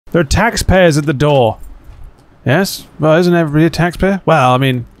There are taxpayers at the door. Yes? Well, isn't everybody a taxpayer? Well, I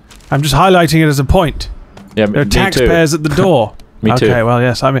mean, I'm just highlighting it as a point. Yeah, there are taxpayers at the door. Me too. Okay, well,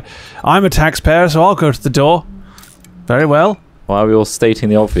 yes, I'm a taxpayer, so I'll go to the door. Very well. Why are we all stating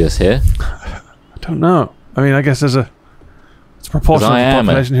the obvious here? I don't know. I mean, I guess it's a proportion of the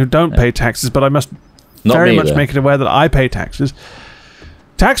population who don't pay taxes, but I must very much make it aware that I pay taxes.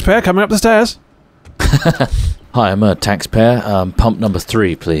 Taxpayer coming up the stairs. Hi, I'm a taxpayer. Pump number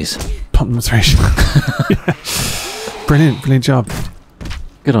 3, please. Pump number 3. Yeah. Brilliant job.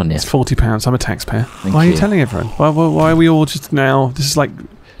 Good on you. It's £40. I'm a taxpayer. Thank Why you. are you telling everyone? Why are we all just now? This is like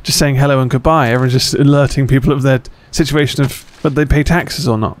just saying hello and goodbye. Everyone's just alerting people of their situation of whether they pay taxes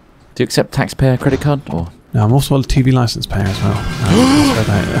or not. Do you accept taxpayer credit card? Or? No, I'm also a TV license payer as well.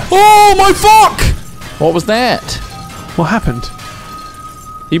 Oh my fuck! What was that? What happened?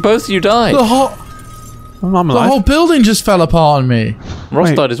 Both of you died. The whole building just fell apart on me.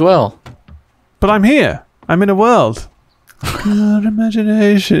 Ross died as well. But I'm here. I'm in a world. Good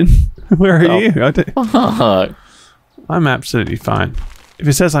imagination. Where are you? I'm absolutely fine. If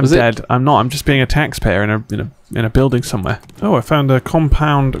it says I'm dead, I'm not. I'm just being a taxpayer in a building somewhere. Oh, I found a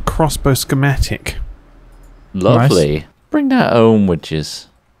compound crossbow schematic. Lovely. Nice. Bring that home, witches.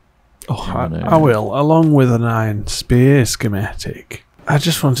 Oh, I will, along with an iron spear schematic. I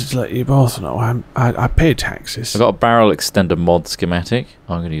just wanted to let you both know I pay taxes. I've got a barrel extender mod schematic.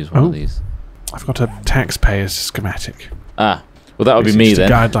 I'm going to use one of these. I've got a taxpayer's schematic. Ah, well that would be me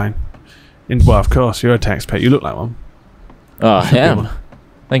then. A guideline. Well, of course, you're a taxpayer. You look like one. Oh, I am.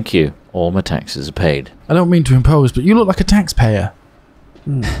 Thank you. All my taxes are paid. I don't mean to impose, but you look like a taxpayer.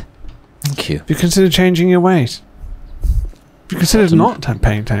 Thank you. Have you considered changing your ways? Have you considered not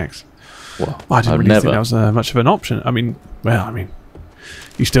paying tax? Well, I didn't really think that was much of an option. I mean,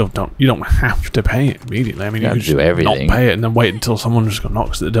 you still don't. You don't have to pay it immediately. I mean, you could do everything. Not pay it and then wait until someone just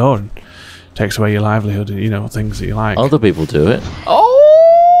knocks at the door and takes away your livelihood and things that you like. Other people do it.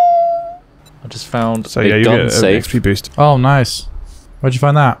 Oh! I just found a gun safe. XP boost. Oh, nice. Where'd you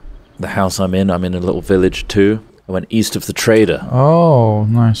find that? The house I'm in a little village too. I went east of the trader. Oh,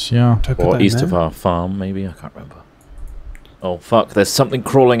 nice, yeah. Or east of our farm, maybe. I can't remember. Oh, fuck. There's something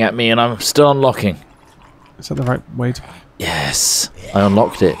crawling at me and I'm still unlocking. Is that the right way to... Yes. I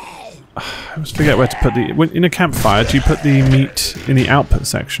unlocked it. I always forget where to put in a campfire, do you put the meat in the output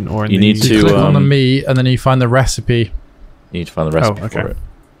section or in you need to click on the meat and then you find the recipe. You need to find the recipe for it.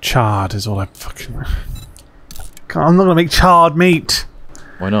 Charred is all I fucking... I'm not going to make charred meat.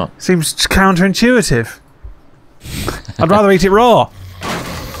 Why not? Seems counterintuitive. I'd rather eat it raw.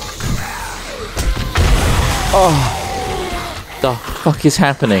 Oh. The fuck is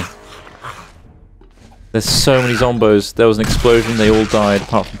happening? There's so many zombos. There was an explosion, they all died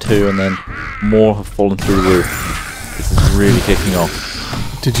apart from 2, and then more have fallen through the roof. This is really kicking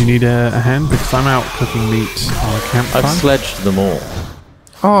off. Did you need a hand? Because I'm out cooking meat on a campfire. I've sledged them all.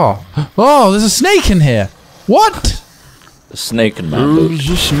 Oh, there's a snake in here. What? A snake in my boots. There's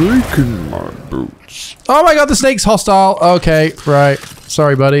a snake in my boots. Oh my god, the snake's hostile. Okay, right.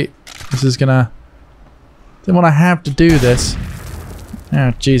 Sorry, buddy. This is gonna... Didn't want to have to do this.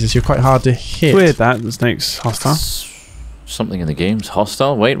 Oh, Jesus, you're quite hard to hit. It's weird that the snake's hostile. Something in the game's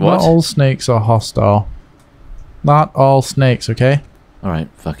hostile? Wait, what? Not all snakes are hostile. Not all snakes, okay? Alright,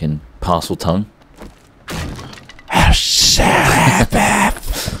 fucking parcel tongue.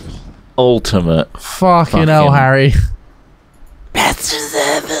 Ultimate. Fucking hell, Harry.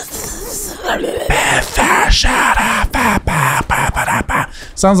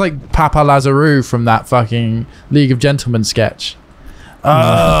 Sounds like Papa Lazarou from that fucking League of Gentlemen sketch.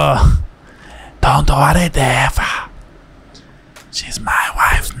 Don't worry, Dave. She's my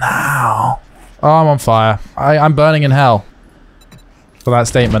wife now. Oh, I'm on fire. I'm burning in hell. For that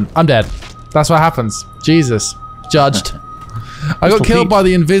statement. I'm dead. That's what happens. Jesus. Judged. I got killed by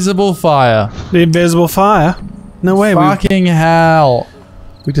the invisible fire. The invisible fire? No way. Fucking hell.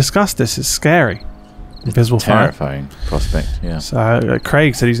 We discussed this. It's scary. Invisible fire. Terrifying prospect, yeah. So,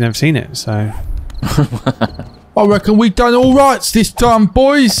 Craig said he's never seen it, so... I reckon we've done all right this time,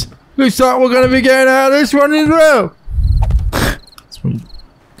 boys. Looks like we're going to be getting out of this one as well.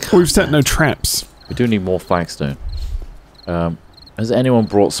 We've set no traps. We do need more flagstone. Has anyone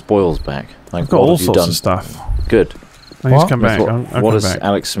brought spoils back? Like, I've got all sorts of stuff. Good. I need to come back. What has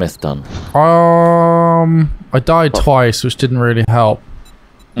Alex Smith done? I died twice, which didn't really help.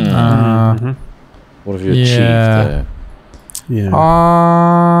 What have you achieved there? Yeah.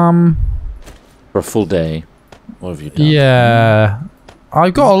 For a full day, what have you done? Yeah.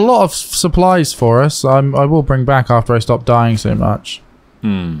 I've got a lot of supplies for us. I will bring back after I stop dying so much.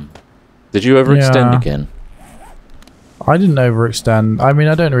 Did you ever extend again? I didn't overextend. I mean,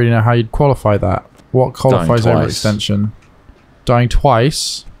 I don't really know how you'd qualify that. What qualifies overextension? Dying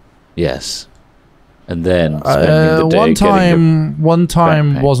twice? Yes. And then spending the day one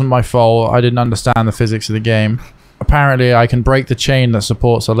time wasn't my fault. I didn't understand the physics of the game. Apparently, I can break the chain that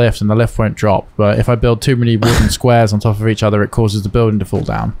supports a lift and the lift won't drop. But if I build too many wooden squares on top of each other, it causes the building to fall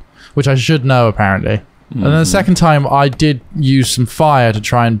down. Which I should know, apparently. And then the second time, I did use some fire to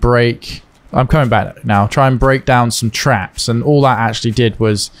try and break... I'm coming back now. Try and break down some traps. And all that actually did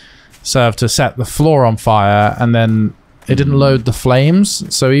was serve to set the floor on fire. And then it didn't load the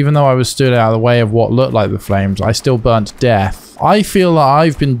flames. So even though I was stood out of the way of what looked like the flames, I still burnt to death. I feel that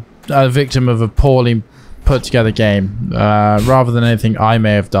I've been a victim of a poorly put together game. Rather than anything I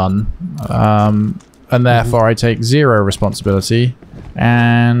may have done. And therefore I take zero responsibility.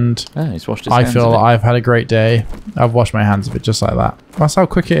 And he's washed his I hands feel of it. I've had a great day. I've washed my hands of it just like that. That's how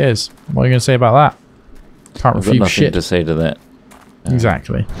quick it is. What are you going to say about that? Can't I've got refute nothing shit. to say to that.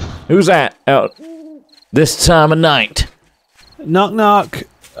 Exactly. Who's that out this time of night? Knock, knock.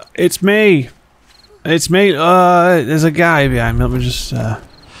 It's me. It's me. There's a guy behind me. Let me just...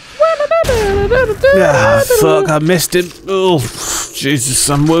 fuck, I missed him. Oh, Jesus,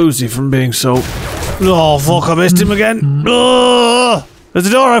 I'm woozy from being so... Oh, fuck, I missed him again. Oh, is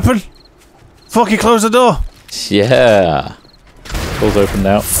the door open? Fuck, you close the door. Yeah. Door's open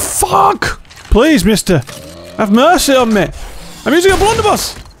now. Fuck! Please, mister. Have mercy on me. I'm using a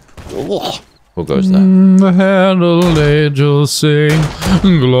blunderbuss. What goes there? The herald angels sing,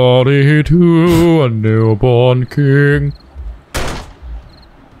 glory to a newborn king.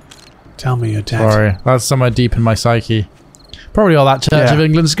 Tell me you're dead. Sorry, that's somewhere deep in my psyche. Probably all that Church of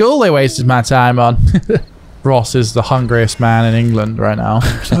England school they wasted my time on. Ross is the hungriest man in England right now.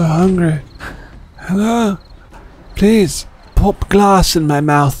 I'm so hungry. Hello? Please, pop glass in my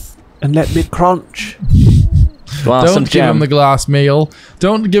mouth and let me crunch. Glass Don't give him the glass meal.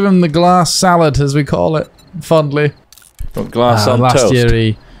 Don't give him the glass salad, as we call it, fondly. Glass on last toast.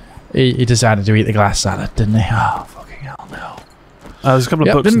 year he decided to eat the glass salad, didn't he? Oh, fucking hell no. There's a couple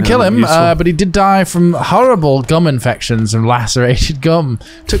of books Didn't in kill there him, that are but he did die from horrible gum infections and lacerated gum.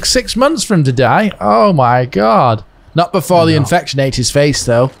 Took 6 months for him to die. Oh my god. Not before the infection ate his face,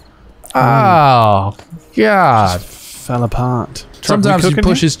 though. Oh, god. fell apart. Sometimes you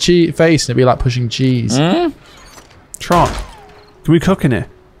push his face and it'd be like pushing cheese. Trot, can we cook in it?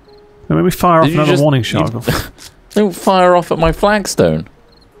 Let me fire off another warning shot. Don't fire off at my flagstone.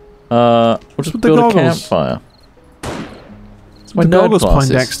 We'll just build a campfire. It's my the nerd goggles, glasses.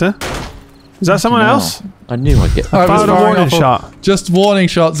 Poindexter. Is that someone else? I knew I'd get I fired a warning shot. Just warning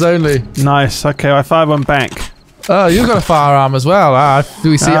shots only. Nice. Okay, I fired one back. Oh, you've got a firearm as well. I see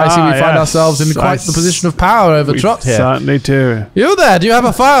we find ourselves in quite the position of power over Trot here. Certainly do. You there? Do you have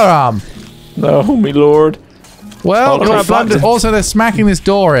a firearm? No, my lord. Well, also they're smacking this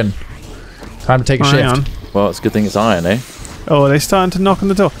door in. Time to take a shift. Well, it's a good thing it's iron, eh? Oh, are they starting to knock on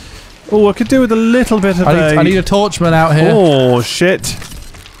the door? Oh, I could do with a little bit of I need a torchman out here. Oh, shit.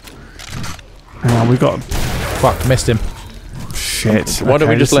 Hang on, we got... Fuck, missed him. Shit. Why don't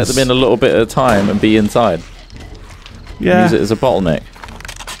we just let them in a little bit at a time and be inside? Yeah. Use it as a bottleneck.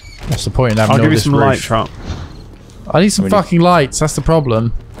 What's the point in having I'll give you some light, roof? Trot. I need some fucking lights, that's the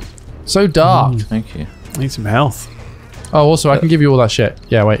problem. So dark. Thank you. I need some health. Oh, also, I can give you all that shit.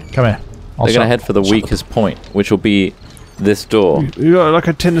 Yeah, wait, come here. They're going to head for the weakest point, which will be this door. You got like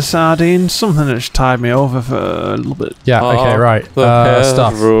a tin of sardines? Something that's tied me over for a little bit. Yeah, okay, right.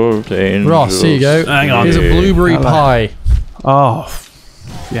 Stuff. Ross, here you go. Hang on. Here's a blueberry pie. Oh,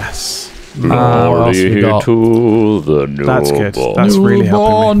 yes. Glory to the newborn. That's good. That's really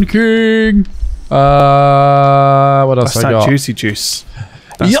helping me. King. What else That's I got? that juicy juice.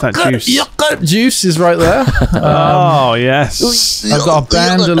 That's that juice. Juice is right there. Oh yes. I've got a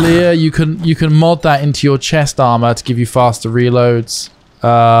bandolier. You can mod that into your chest armor to give you faster reloads.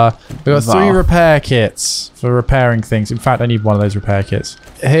 We've got 3 repair kits for repairing things. In fact, I need one of those repair kits.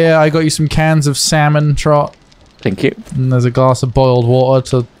 Here, I got you some cans of salmon, Trot. Thank you. And there's a glass of boiled water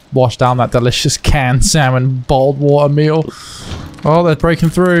to wash down that delicious canned salmon boiled water meal. Oh, they're breaking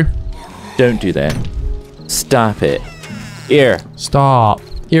through. Don't do that. Stop it. Here. Stop.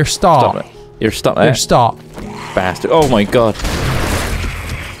 Here, stop. Stop it. Here, stop Here, that. stop. Bastard. Oh my god.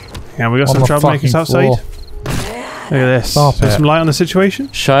 Yeah, we got some troublemakers outside. Look at this. Stop There's it. some light on the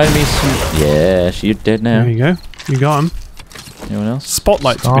situation. Shine me some... Yes, you're dead now. There you go. You got him. Anyone else?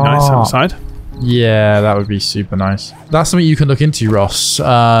 Spotlights would be nice outside. Yeah, that would be super nice. That's something you can look into, Ross.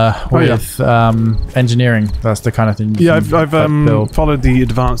 With engineering, that's the kind of thing. You Yeah, can, I've build. followed the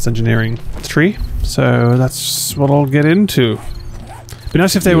advanced engineering tree, so that's what I'll get into. Be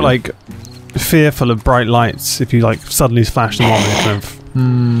nice if they were like fearful of bright lights if you like suddenly flash them on. Kind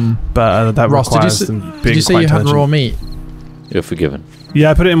of, but that Ross, requires them being did you say quite you had intelligent. raw meat? You're forgiven.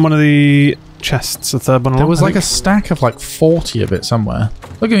 Yeah, I put it in one of the chests, the third one. There was like a stack of like 40 of it somewhere.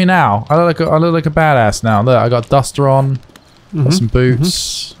 Look at me now. I look like a badass now. Look, I got a duster on, got some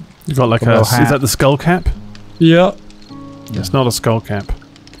boots. You got like a is hat. that the skull cap? Yeah. It's not a skull cap.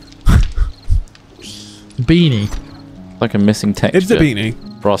 Beanie. Like a missing texture. It's a beanie.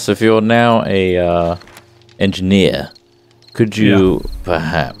 Ross, if you're now a engineer, could you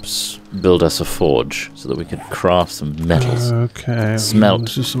perhaps build us a forge so that we could craft some metals? Okay. Smelt.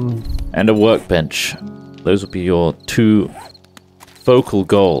 This is some... And a workbench. Those would be your 2 focal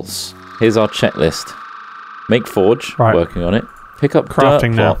goals. Here's our checklist. Make forge, working on it. Pick up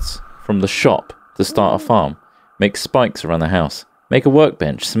Crafting dirt plots from the shop to start a farm. Make spikes around the house. Make a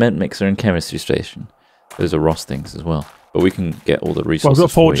workbench, cement mixer, and chemistry station. Those are Ross things as well. But we can get all the resources. Well, I've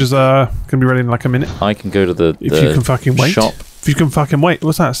got forges going to be ready in like a minute. I can go to the If you can fucking wait. shop. If you can fucking wait.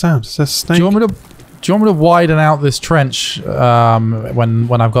 What's that sound? Is that a snake? Do you want me to widen out this trench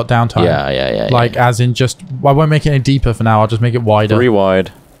when I've got downtime? Yeah. Like as in just I won't make it any deeper for now. I'll just make it wider. 3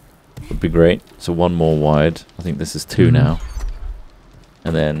 wide would be great. So 1 more wide. I think this is 2 now.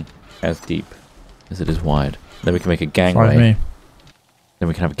 And then as deep as it is wide. Then we can make a gangway. Me. Then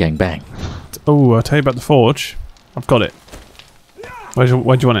we can have a gang bang. Oh, I'll tell you about the forge. I've got it. Where do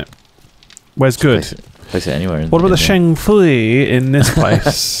you want it? Where's good? Place it anywhere. What about the Sheng Fui in this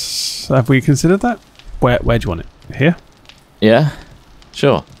place? Have we considered that? Where do you want it? Here? Yeah.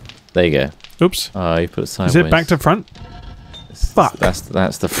 Sure. There you go. Oops. You put it sideways. Is it back to front? Fuck. That's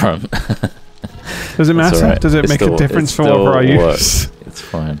the front. Does it matter? Right. Does it make a difference for whatever I use? It's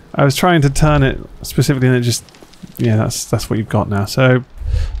fine. I was trying to turn it specifically and it just... Yeah, that's what you've got now. So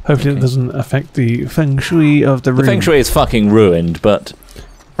hopefully it doesn't affect the feng shui of the room. The feng shui is fucking ruined, but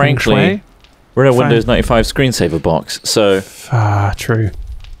frankly, we're in a Windows 95 screensaver box, so... True.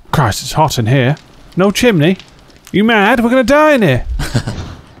 Christ, it's hot in here. No chimney. You mad? We're going to die in here.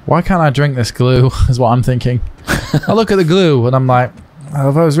 Why can't I drink this glue, is what I'm thinking. I look at the glue and I'm like, if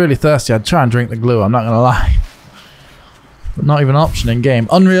I was really thirsty, I'd try and drink the glue, I'm not going to lie. But not even an option in game.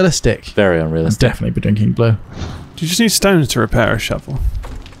 Unrealistic. Very unrealistic. I'd definitely be drinking glue. Do you just need stones to repair a shovel?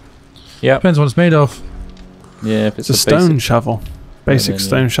 Yeah. Depends what it's made of. Yeah, if It's a stone shovel. Basic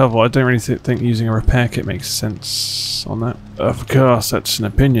stone shovel. I don't really think using a repair kit makes sense on that. Of course, that's an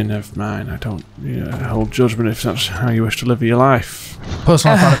opinion of mine. I don't hold judgment if that's how you wish to live your life.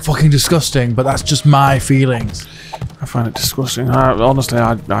 Personally, I find it fucking disgusting, but that's just my feelings. I find it disgusting. Honestly,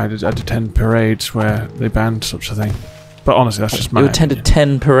 I'd attend parades where they banned such a thing. But honestly, that's just my opinion. You attended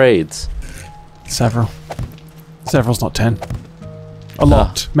 10 parades? Several. Several's not 10. A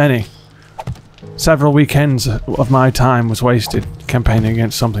lot. Many. Several weekends of my time was wasted campaigning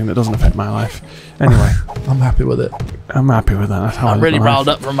against something that doesn't affect my life. Anyway. I'm happy with it. I'm happy with that. That's how I'm really riled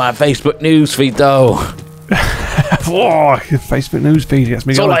up from my Facebook newsfeed, though. Your Facebook newsfeed gets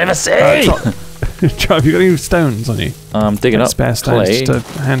me. That's all I ever say. Have you got any stones on you? I'm digging up spare stones. clay. Just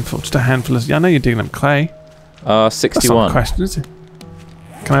a handful of... Yeah, I know you're digging up clay. 61. That's not a question, is it?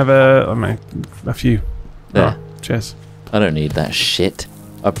 Can I have a few? There. Oh, cheers. I don't need that shit.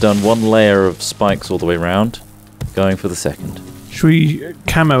 I've done 1 layer of spikes all the way around. Going for the second. Should we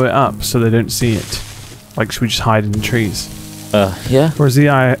camo it up so they don't see it? Like, should we just hide in the trees? Yeah. Or is the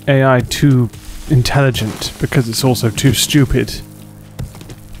AI too intelligent because it's also too stupid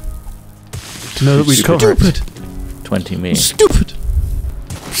to know that we cover it? 20 me. Stupid.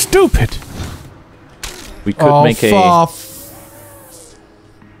 Stupid. We could make a... Yeah.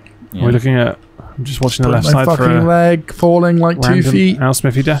 We're looking at... I'm just watching the left my side for fucking a leg falling like 2 feet. Al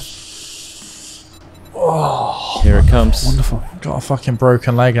Smithy death. Oh, here it comes. Wonderful. Got a fucking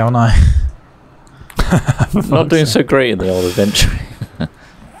broken leg, haven't I? Not doing so great in the old adventure.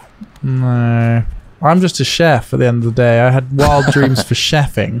 No. I'm just a chef at the end of the day. I had wild dreams for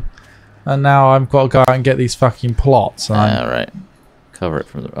chefing. And now I've got to go out and get these fucking plots. Right. Cover it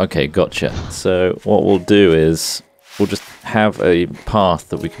from the... Okay, gotcha. So what we'll do is... We'll just have a path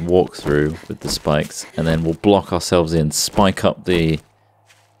that we can walk through with the spikes, and then we'll block ourselves in, spike up the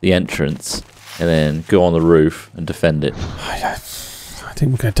entrance, and then go on the roof and defend it. I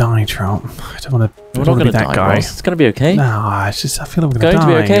think we're gonna die, Trout. I don't want to. We're not be gonna that die, guy. Ross. It's gonna be okay. No, it's just I feel like we're gonna Going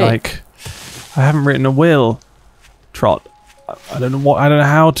die. to be okay. Like I haven't written a will, Trot. I don't know what. I don't know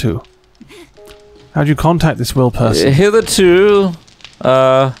how to. How do you contact this will person? Hitherto,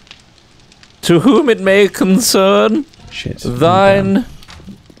 to whom it may concern. Shit. Thine.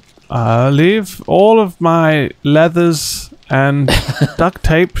 Leave all of my leathers and duct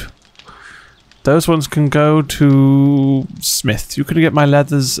tape Those ones can go to Smith. You can get my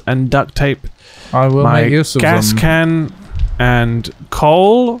leathers and duct tape. I will my make use of gas them. can and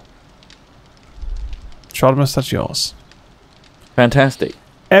coal. Trodimus, that's yours. Fantastic.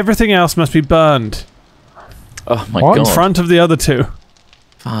 Everything else must be burned Oh my What? in god. front of the other two.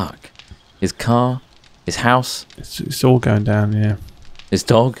 Fuck. His car, his house, It's all going down, yeah. his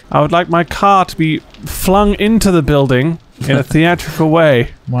dog. I would like my car to be flung into the building in a theatrical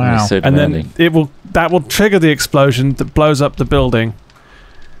way, Wow. So and demanding. then that will trigger the explosion that blows up the building,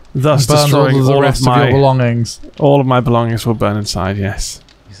 thus Burns all destroying of the rest of your belongings. all of my belongings will burn inside. Yes.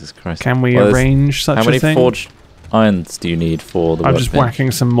 Jesus Christ. Can we Well, there's- arrange such How many a thing? forged irons do you need for the I'm just workbench?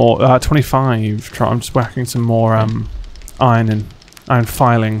 whacking some more. 25. I'm just whacking some more iron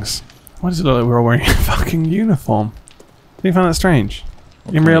filings. Why does it look like we're all wearing a fucking uniform? Do you find that strange?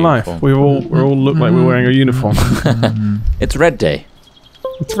 What In kind real of life, uniform? we all look like we're wearing a uniform. It's Red Day.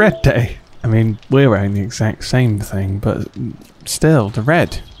 It's Red Day. I mean, we're wearing the exact same thing, but still, the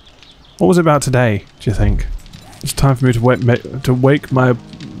red. What was it about today, do you think? It's time for me to wake my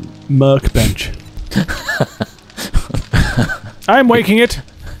Merc bench. I'm waking it!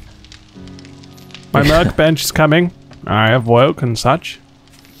 My Merc bench is coming. I have woke and such.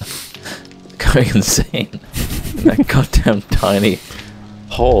 Going insane. That goddamn tiny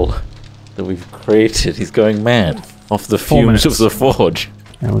hole that we've created. He's going mad off the 4 fumes minutes. of the forge.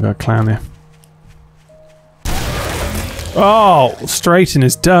 Yeah, we got a clown here. Oh, straight in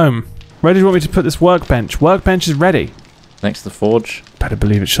his dome. Where do you want me to put this workbench? Workbench is ready. Next to the forge. Better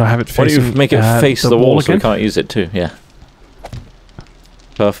believe it. Shall I have it Why facing? do you make it face the wall so we again? can't use it too? Yeah.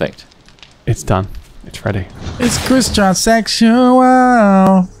 Perfect. It's done. It's ready. It's Christian sexual.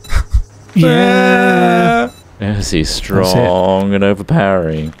 Yeah. Yes, he's strong and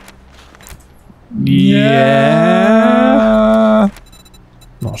overpowering. Yeah.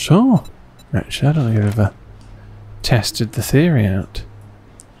 Not sure. Richard, have you ever tested the theory out?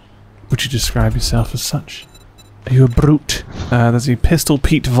 Would you describe yourself as such? Are you a brute? There's the Pistol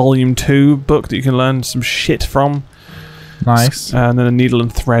Pete Volume 2 book that you can learn some shit from. Nice. And then a Needle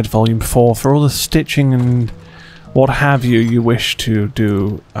and Thread Volume 4 for all the stitching and what have you wish to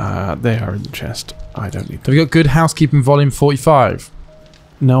do. They are in the chest. I don't need them. Have you got Good Housekeeping Volume 45?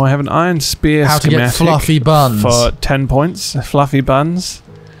 No, I have an Iron Spear How to get schematic fluffy buns. for 10 points. Fluffy buns.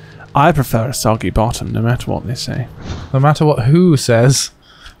 I prefer a soggy bottom, no matter what they say. No matter what who says.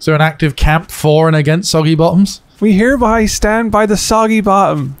 Is there an active camp for and against soggy bottoms? We hereby stand by the soggy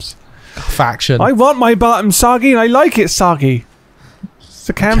bottoms. Faction. I want my bottom soggy and I like it soggy. It's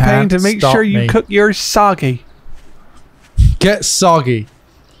a campaign Can't to make stop sure you me. cook yours soggy. Get soggy.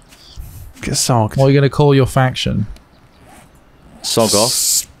 Get sogged. What are you going to call your faction? Sog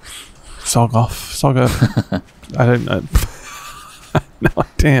off. Sog off. Sog off. I don't know. No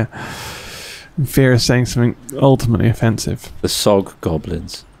idea. In fear of saying something ultimately offensive. The Sog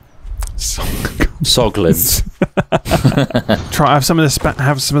Goblins. Sog. Soglins. Try. Have some of the spam.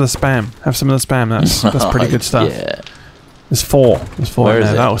 Have some of the spam. Have some of the spam. That's pretty good stuff. Yeah. There's four. There's four Where in is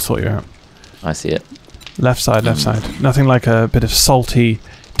there. it? That will sort you out. I see it. Left side. Left side. Nothing like a bit of salty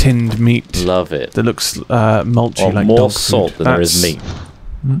tinned meat Love it. that looks mulchy Or like more dog salt food. than there is meat.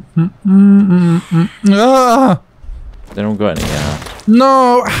 Ah, They don't got any.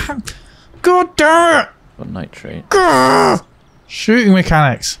 no. God damn it. Got nitrate. Grr. Shooting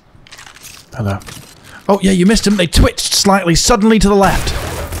mechanics. Hello. Oh, yeah, you missed them. They twitched slightly, suddenly to the left.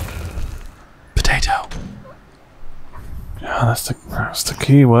 Potato. Yeah, that's the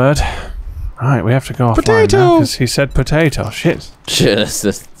key word. Right, we have to go offline Potato! now because he said potato. Shit, Shit, that's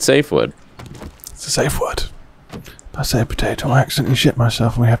the safe word. it's a safe word. If I say potato, I accidentally shit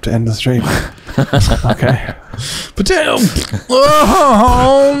myself and we have to end the stream. Okay. Potato.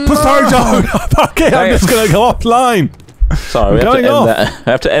 Oh, Potato! Okay, I'm just gonna go offline. Sorry, we have to Going end off. that.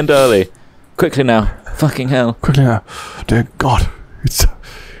 I have to end early. Quickly now. Fucking hell. Quickly now. Dear God,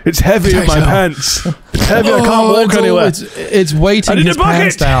 it's heavy in my Potato. pants. It's heavy. I can't walk anywhere. It's weighting I need his a bucket.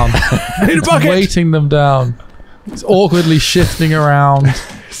 pants down. I need a It's bucket. weighting them down. It's awkwardly shifting around.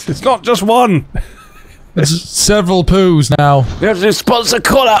 It's not just one. It's several poos now. We have to do sponsor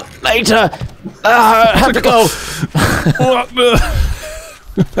call out later. I have to go.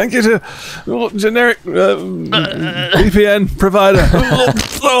 Thank you to generic VPN provider.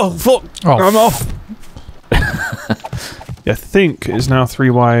 Oh, fuck. Oh, I'm off. I think it's now 3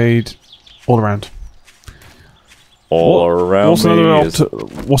 wide all around. All around me.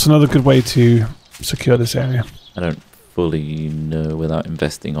 What's another good way to secure this area? I don't fully know without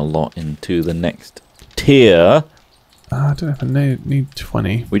investing a lot into the next tier. I don't know if I need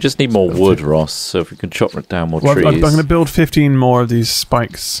 20. We just need more wood, Ross. So if we can chop down more Well, I'm trees. going to build 15 more of these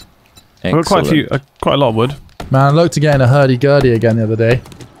spikes. I've got quite a lot of wood. Man, I looked to get in a hurdy-gurdy again the other day.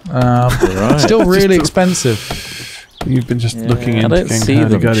 Right. Still really expensive. You've been just looking into I don't getting see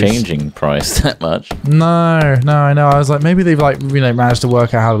them hurdy-gurdies. changing price that much. No, I know. I was like, maybe they've like, managed to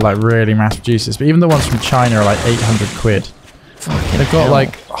work out how to like really mass produce this. But even the ones from China are like 800 quid. Fucking They've got hell.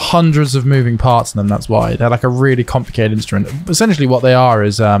 like hundreds of moving parts in them. That's why they're like a really complicated instrument. Essentially, what they are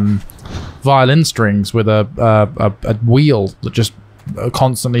is violin strings with a wheel that just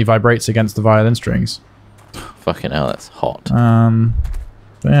constantly vibrates against the violin strings. Fucking hell, that's hot.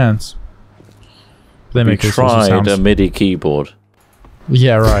 Yeah, they make We all sorts of tried sounds. a MIDI keyboard.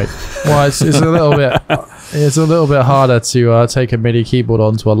 Yeah, right. Well, it's a little bit harder to take a MIDI keyboard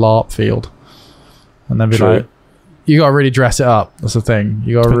onto a LARP field and then be True. like, you got to really dress it up. That's the thing.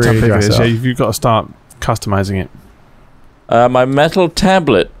 You got to Depends how really big it dress is. it Yeah, up. you've got to start customizing it. My metal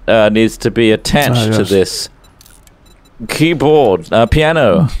tablet needs to be attached to yes. this keyboard,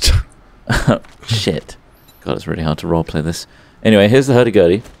 piano. Shit. God, it's really hard to roleplay this. Anyway, here's the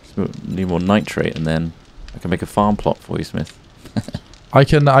hurdy-gurdy. Need more nitrate, and then I can make a farm plot for you, Smith. I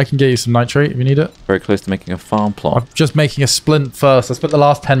can get you some nitrate if you need it. Very close to making a farm plot. I'm just making a splint first. I spent the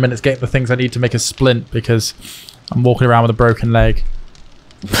last 10 minutes getting the things I need to make a splint because I'm walking around with a broken leg.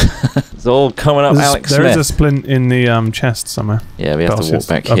 It's all coming up, Alex There is Smith. a splint in the chest somewhere. Yeah, we have But to walk it's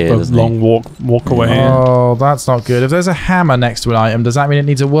back a here, doesn't long walk away. here. Oh, that's not good. If there's a hammer next to an item, does that mean it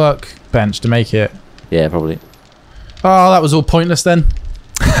needs a workbench to make it? Yeah, probably. Oh, that was all pointless then.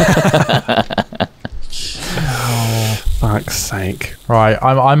 Fuck's sake. Right,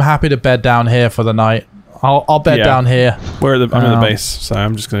 I'm happy to bed down here for the night. I'll bed Yeah. down here. I'm at the base, so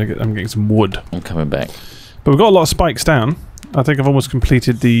I'm getting some wood. I'm coming back. But we've got a lot of spikes down. I think I've almost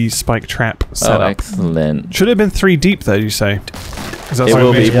completed the spike trap Oh, setup. excellent. Should it have been 3 deep though, you say? Is that It something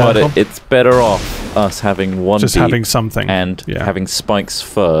will we be, need to work but on? it's better off us having one Just deep having something. and Yeah. having spikes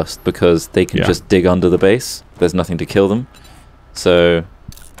first, because they can Yeah. just dig under the base. There's nothing to kill them. So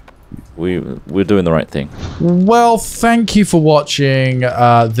we're doing the right thing. Well, thank you for watching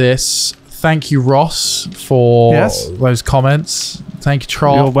this. Thank you, Ross, for Yes. those comments. Thank you,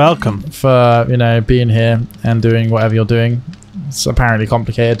 Troll, You're welcome. for being here and doing whatever you're doing. It's apparently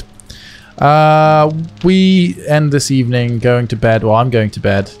complicated. We end this evening going to bed. Well, I'm going to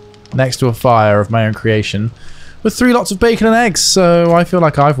bed next to a fire of my own creation with 3 lots of bacon and eggs. So I feel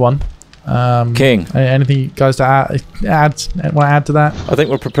like I've won. King. Anything you guys to add? Want to add to that? I think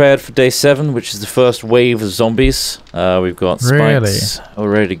we're prepared for day 7, which is the first wave of zombies. We've got spikes all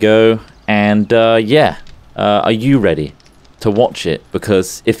ready to go. And yeah, are you ready to watch it?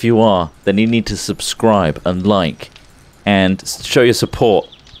 Because if you are, then you need to subscribe and like and show your support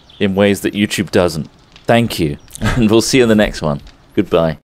in ways that YouTube doesn't. Thank you. And we'll see you in the next one. Goodbye.